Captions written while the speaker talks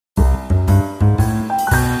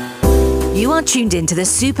You are tuned in to the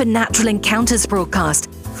Supernatural Encounters broadcast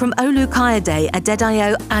from Olukayode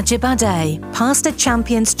Adedayo Ajibade, Pastor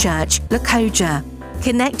Champions Church, Lokoja.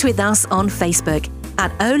 Connect with us on Facebook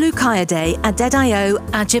at Olukayode Adedayo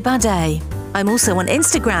Ajibade. I'm also on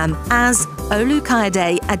Instagram as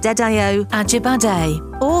Olukayode Adedayo Ajibade.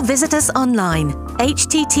 Or visit us online,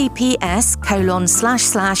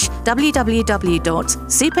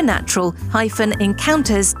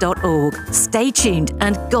 https://www.supernatural-encounters.org. Stay tuned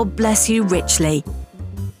and God bless you richly.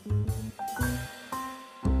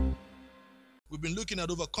 We've been looking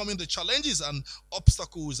at overcoming the challenges and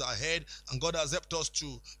obstacles ahead, and God has helped us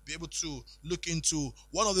to be able to look into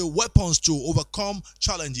one of the weapons to overcome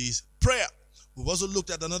challenges, prayer. We've also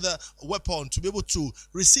looked at another weapon to be able to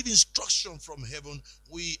receive instruction from heaven.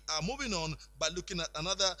 We are moving on by looking at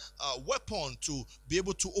another weapon to be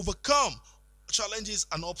able to overcome challenges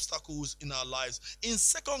and obstacles in our lives. In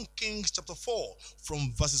 2 Kings chapter 4,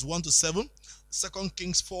 from verses 1 to 7, 2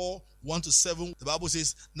 Kings 4, 1 to 7, the Bible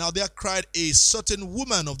says, "Now there cried a certain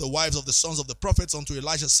woman of the wives of the sons of the prophets unto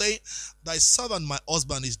Elisha, saying, Thy servant my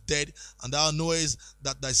husband is dead, and thou knowest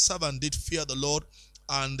that thy servant did fear the Lord,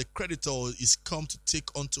 and the creditor is come to take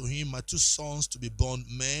unto him my two sons to be born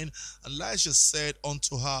men. And Elisha said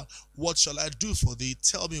unto her, What shall I do for thee?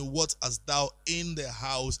 Tell me, what hast thou in the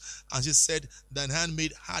house? And she said, Thine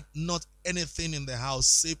handmaid had not anything in the house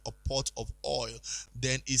save a pot of oil.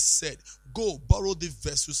 Then he said, Go, borrow the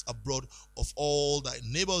vessels abroad of all thy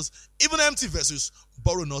neighbors, even empty vessels,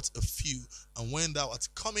 borrow not a few. And when thou art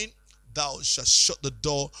coming, thou shalt shut the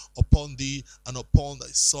door upon thee and upon thy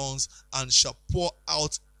sons, and shalt pour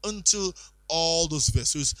out unto all those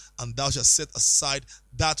vessels, and thou shalt set aside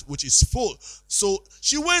that which is full. So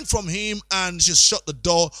she went from him, and she shut the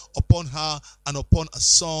door upon her and upon her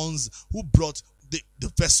sons, who brought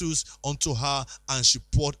the vessels unto her, and she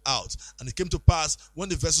poured out. And it came to pass, when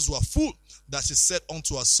the vessels were full, that she said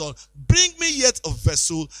unto her son, Bring me yet a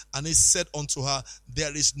vessel. And he said unto her,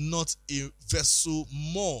 There is not a vessel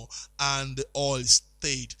more. And the oil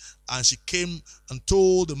stayed. And she came and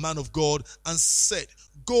told the man of God and said,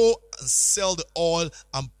 Go and sell the oil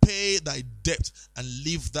and pay thy debt, and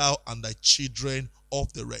live thou and thy children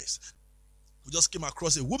of the rest. We just came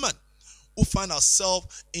across a woman who find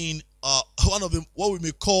herself in one of what we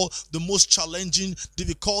may call the most challenging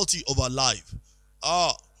difficulty of her life.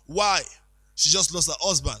 Why? She just lost her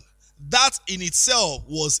husband. That in itself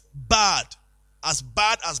was bad as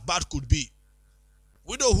bad could be.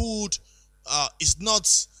 Widowhood is not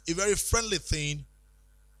a very friendly thing,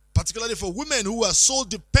 particularly for women who are so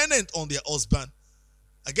dependent on their husband.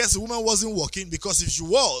 I guess the woman wasn't working, because if she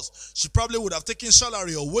was, she probably would have taken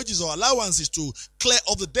salary or wages or allowances to clear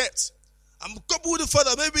off the debt. And coupled with the fact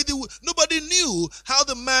that maybe nobody knew how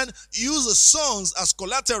the man used the sons as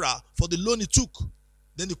collateral for the loan he took.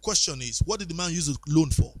 Then the question is, what did the man use the loan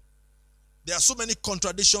for? There are so many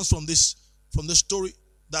contradictions from this story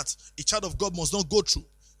that a child of God must not go through.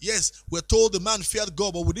 Yes, we're told the man feared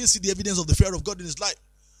God, but we didn't see the evidence of the fear of God in his life.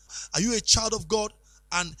 Are you a child of God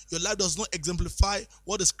and your life does not exemplify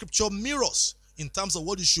what the scripture mirrors in terms of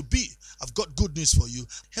what you should be? I've got good news for you.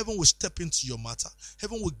 Heaven will step into your matter.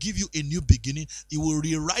 Heaven will give you a new beginning. It will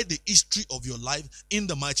rewrite the history of your life in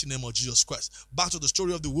the mighty name of Jesus Christ. Back to the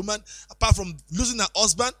story of the woman. Apart from losing her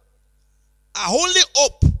husband, her only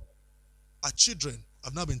hope, her children,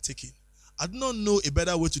 have now been taken. I do not know a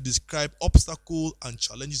better way to describe obstacles and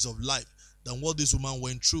challenges of life than what this woman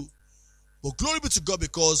went through. But glory be to God,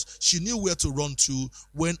 because she knew where to run to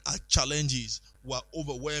when her challenges were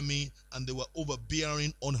overwhelming and they were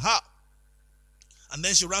overbearing on her. And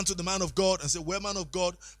then she ran to the man of God and said, Well, man of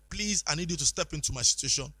God, please, I need you to step into my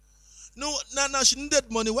situation. No, now she needed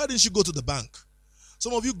money. Why didn't she go to the bank?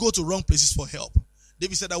 Some of you go to wrong places for help.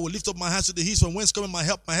 David said, I will lift up my hands to the hills, from whence cometh my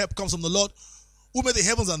help. My help comes from the Lord, who made the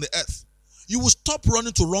heavens and the earth. You will stop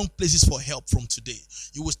running to wrong places for help from today.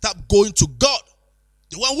 You will start going to God.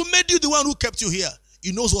 The one who made you, the one who kept you here.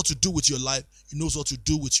 He knows what to do with your life. He knows what to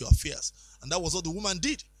do with your affairs. And that was what the woman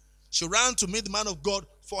did. She ran to meet the man of God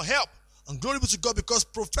for help. And glory be to God, because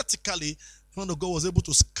prophetically, the man of God was able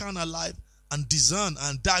to scan her life and discern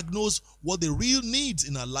and diagnose what the real needs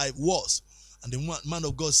in her life was. And the man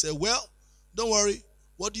of God said, Well, don't worry.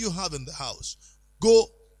 What do you have in the house?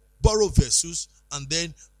 Go borrow vessels, and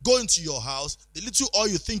then go into your house. The little oil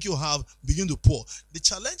you think you have, begin to pour. The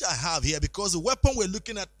challenge I have here, because the weapon we're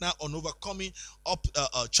looking at now on overcoming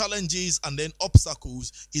challenges and then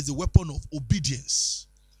obstacles, is the weapon of obedience.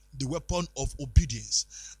 The weapon of obedience.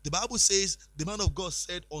 The Bible says, the man of God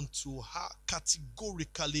said unto her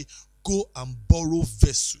categorically, Go and borrow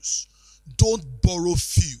vessels. Don't borrow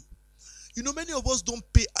few. Many of us don't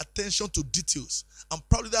pay attention to details. And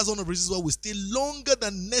probably that's one of the reasons why we stay longer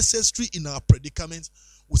than necessary in our predicaments.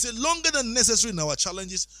 We stay longer than necessary in our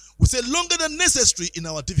challenges. We stay longer than necessary in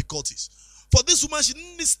our difficulties. For this woman, she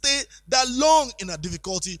didn't stay that long in her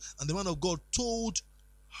difficulty. And the man of God told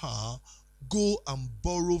her, go and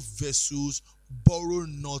borrow vessels, borrow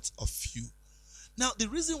not a few. Now, the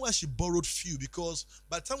reason why she borrowed few, because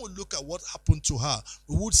by the time we look at what happened to her,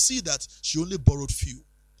 we would see that she only borrowed few.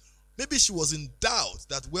 Maybe she was in doubt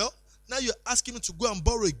that, well, now you're asking me to go and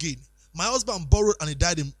borrow again. My husband borrowed and he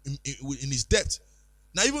died in his debt.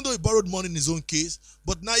 Now, even though he borrowed money in his own case,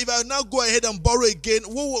 but now if I now go ahead and borrow again,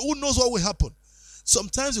 who knows what will happen?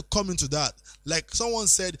 Sometimes you come into that. Like someone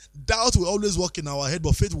said, doubt will always work in our head,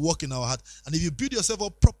 but faith will work in our heart. And if you build yourself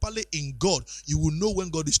up properly in God, you will know when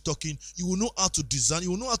God is talking. You will know how to discern.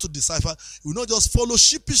 You will know how to decipher. You will not just follow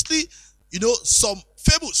sheepishly, some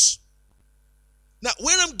fables. Now,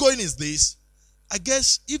 where I'm going is this. I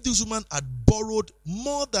guess if this woman had borrowed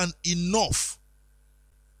more than enough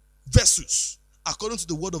vessels, according to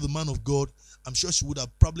the word of the man of God, I'm sure she would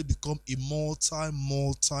have probably become a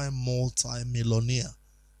multi-millionaire.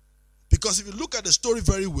 Because if you look at the story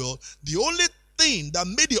very well, the only thing that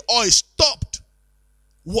made the oil stopped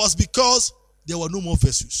was because there were no more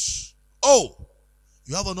vessels. Oh,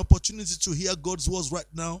 you have an opportunity to hear God's words right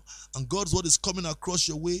now, and God's word is coming across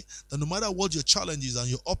your way, that no matter what your challenges and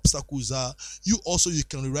your obstacles are, you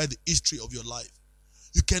can rewrite the history of your life.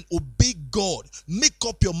 You can obey God. Make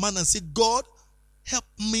up your mind and say, God, help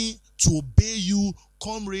me to obey you.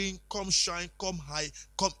 Come rain, come shine, come high,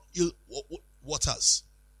 come ill waters.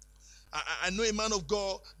 I know a man of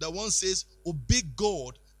God that once says, obey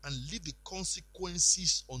God and leave the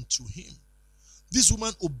consequences unto him. This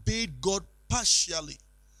woman obeyed God partially.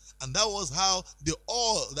 And that was how the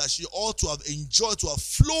oil that she ought to have enjoyed, to have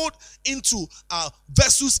flowed into her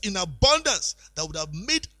vessels in abundance, that would have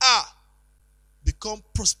made her become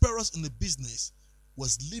prosperous in the business,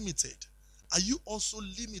 was limited. Are you also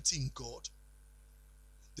limiting God?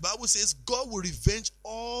 The Bible says God will revenge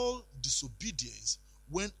all disobedience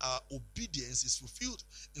when our obedience is fulfilled.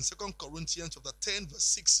 In 2 Corinthians chapter 10 verse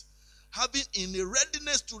 6, having in a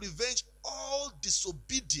readiness to revenge all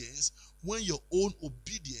disobedience when your own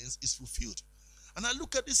obedience is fulfilled. And I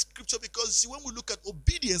look at this scripture because, see, when we look at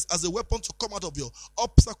obedience as a weapon to come out of your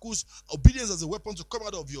obstacles, obedience as a weapon to come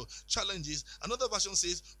out of your challenges, another version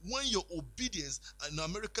says, when your obedience, and the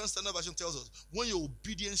American Standard Version tells us, when your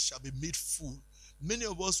obedience shall be made full. Many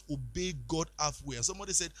of us obey God halfway. And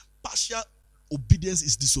somebody said, partial obedience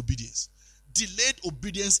is disobedience. Delayed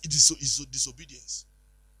obedience is disobedience.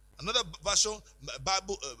 Another version,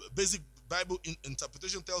 basic Bible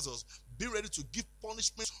interpretation tells us, be ready to give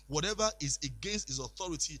punishment, whatever is against his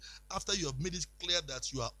authority, after you have made it clear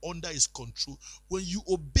that you are under his control. When you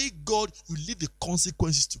obey God, you leave the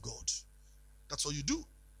consequences to God. That's all you do.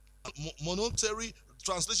 Monetary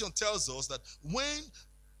translation tells us that when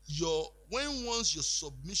once your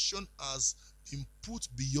submission has been put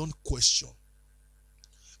beyond question,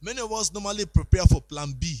 many of us normally prepare for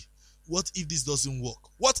plan B. What if this doesn't work?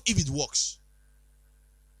 What if it works?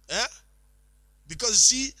 Because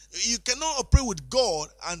see, you cannot operate with God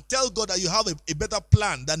and tell God that you have a better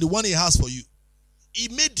plan than the one he has for you. He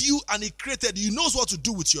made you and he created you. He knows what to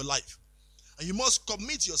do with your life. And you must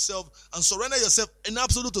commit yourself and surrender yourself in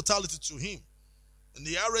absolute totality to him. And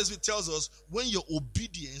the RSV tells us, when your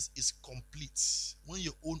obedience is complete. When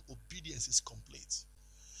your own obedience is complete.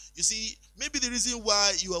 You see, maybe the reason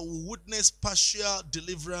why you will witness partial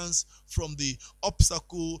deliverance from the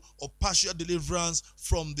obstacle or partial deliverance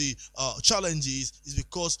from the challenges is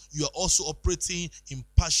because you are also operating in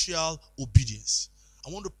partial obedience.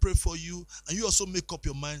 I want to pray for you, and you also make up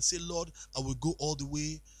your mind. Say, Lord, I will go all the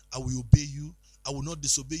way. I will obey you. I will not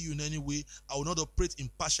disobey you in any way. I will not operate in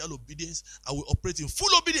partial obedience. I will operate in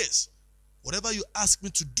full obedience. Whatever you ask me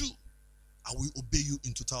to do, I will obey you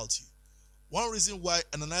in totality. One reason why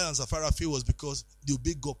Ananias and Sapphira failed was because they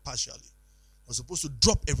obeyed God partially. They were supposed to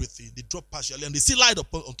drop everything. They dropped partially, and they still lied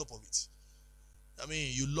on top of it. I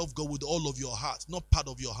mean, you love God with all of your heart, not part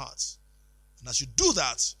of your heart. And as you do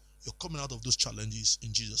that, you're coming out of those challenges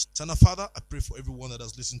in Jesus. Eternal Father, I pray for everyone that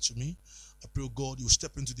has listened to me. I pray, God, you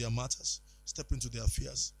step into their matters, step into their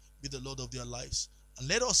affairs, be the Lord of their lives. And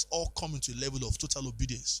let us all come into a level of total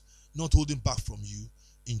obedience, not holding back from you.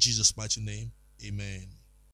 In Jesus' mighty name, amen.